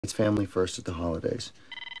It's family first at the holidays.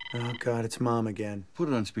 Oh, God, it's Mom again. Put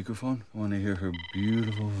it on speakerphone. I want to hear her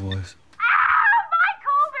beautiful voice.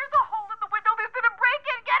 Michael, there's a hole in the window. There's been a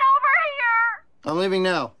break-in. Get over here! I'm leaving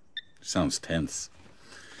now. Sounds tense.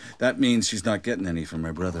 That means she's not getting any from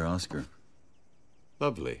my brother, Oscar.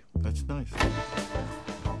 Lovely. That's nice.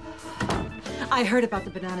 I heard about the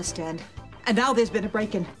banana stand, and now there's been a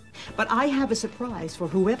break-in. But I have a surprise for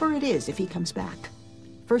whoever it is if he comes back.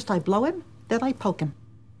 First I blow him, then I poke him.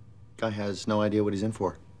 Guy has no idea what he's in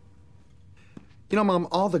for. You know, Mom,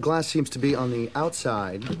 all the glass seems to be on the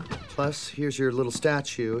outside. Plus, here's your little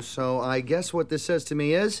statue. So I guess what this says to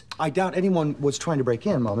me is, I doubt anyone was trying to break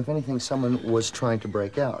in, Mom. If anything, someone was trying to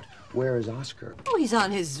break out. Where is Oscar? Oh, he's on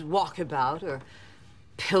his walkabout or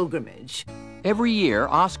pilgrimage. Every year,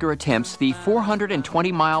 Oscar attempts the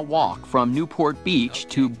 420-mile walk from Newport Beach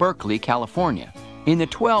to Berkeley, California. In the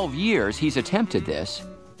 12 years he's attempted this,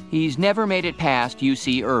 he's never made it past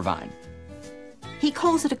UC Irvine. He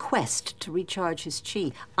calls it a quest to recharge his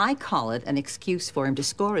chi. I call it an excuse for him to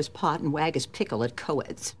score his pot and wag his pickle at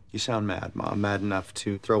co-eds. You sound mad, Mom. Mad enough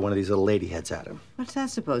to throw one of these little lady heads at him. What's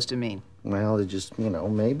that supposed to mean? Well, it just, you know,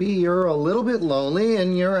 maybe you're a little bit lonely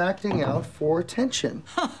and you're acting out for attention.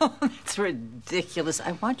 Oh, that's ridiculous.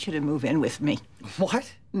 I want you to move in with me.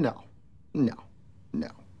 What? No. No. No.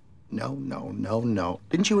 No, no, no, no.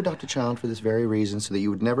 Didn't you adopt a child for this very reason, so that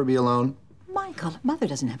you would never be alone? Michael, Mother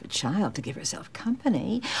doesn't have a child to give herself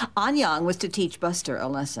company. Anyang was to teach Buster a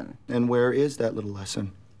lesson. And where is that little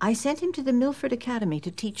lesson? I sent him to the Milford Academy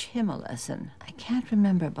to teach him a lesson. I can't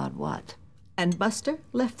remember about what. And Buster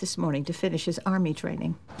left this morning to finish his Army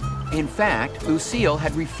training. In fact, Lucille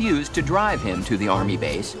had refused to drive him to the Army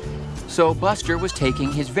base, so Buster was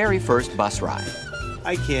taking his very first bus ride.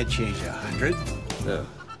 I can't change 100. Yeah.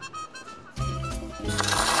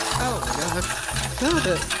 Oh,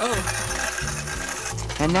 God. Oh.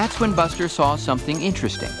 And that's when Buster saw something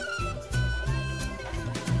interesting.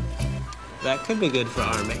 That could be good for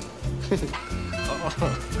Army.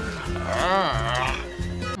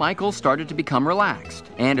 Michael started to become relaxed,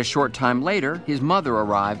 and a short time later, his mother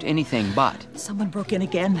arrived anything but. Someone broke in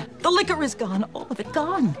again. The liquor is gone, all of it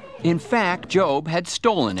gone. In fact, Job had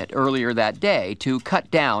stolen it earlier that day to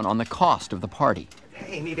cut down on the cost of the party.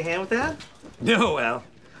 Hey, need a hand with that? No, Al.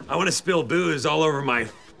 I want to spill booze all over my...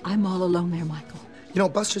 I'm all alone there, Michael. You know,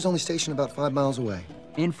 Buster's only stationed about 5 miles away.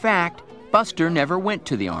 In fact, Buster never went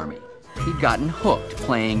to the Army. He'd gotten hooked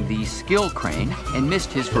playing the skill crane and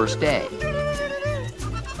missed his first day.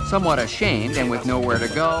 Somewhat ashamed and with nowhere to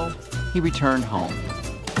go, he returned home.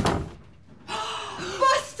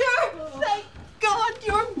 Buster! Thank God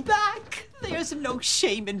you're back. There's no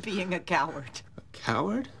shame in being a coward. A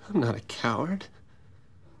coward? I'm not a coward.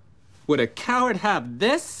 Would a coward have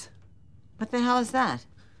this? What the hell is that?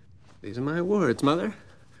 These are my words, Mother.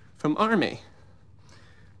 From Army.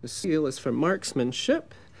 The seal is for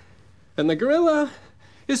marksmanship, and the gorilla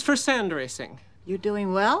is for sand racing. You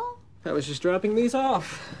doing well? I was just dropping these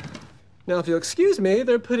off. Now, if you'll excuse me,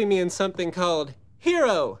 they're putting me in something called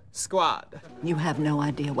Hero Squad. You have no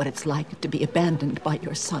idea what it's like to be abandoned by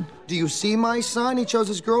your son. Do you see my son? He chose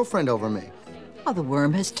his girlfriend over me. Oh, the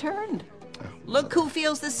worm has turned. Look who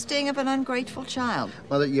feels the sting of an ungrateful child.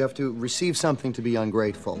 Mother, you have to receive something to be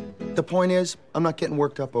ungrateful. The point is, I'm not getting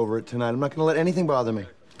worked up over it tonight. I'm not going to let anything bother me.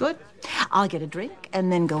 Good. I'll get a drink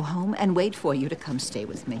and then go home and wait for you to come stay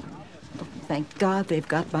with me. Oh, thank God they've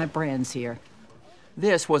got my brands here.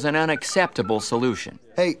 This was an unacceptable solution.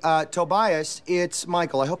 Hey, Tobias, it's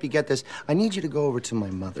Michael. I hope you get this. I need you to go over to my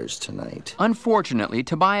mother's tonight. Unfortunately,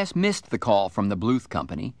 Tobias missed the call from the Bluth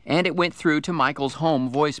Company, and it went through to Michael's home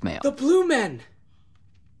voicemail. The Blue Men!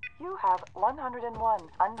 You have 101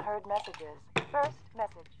 unheard messages. First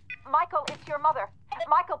message. Michael, it's your mother.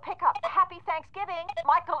 Michael, pick up. Happy Thanksgiving.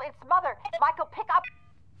 Michael, it's Mother. Michael, pick up.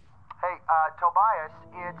 Hey, Tobias,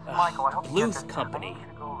 it's Michael. I hope you get this. Bluth Company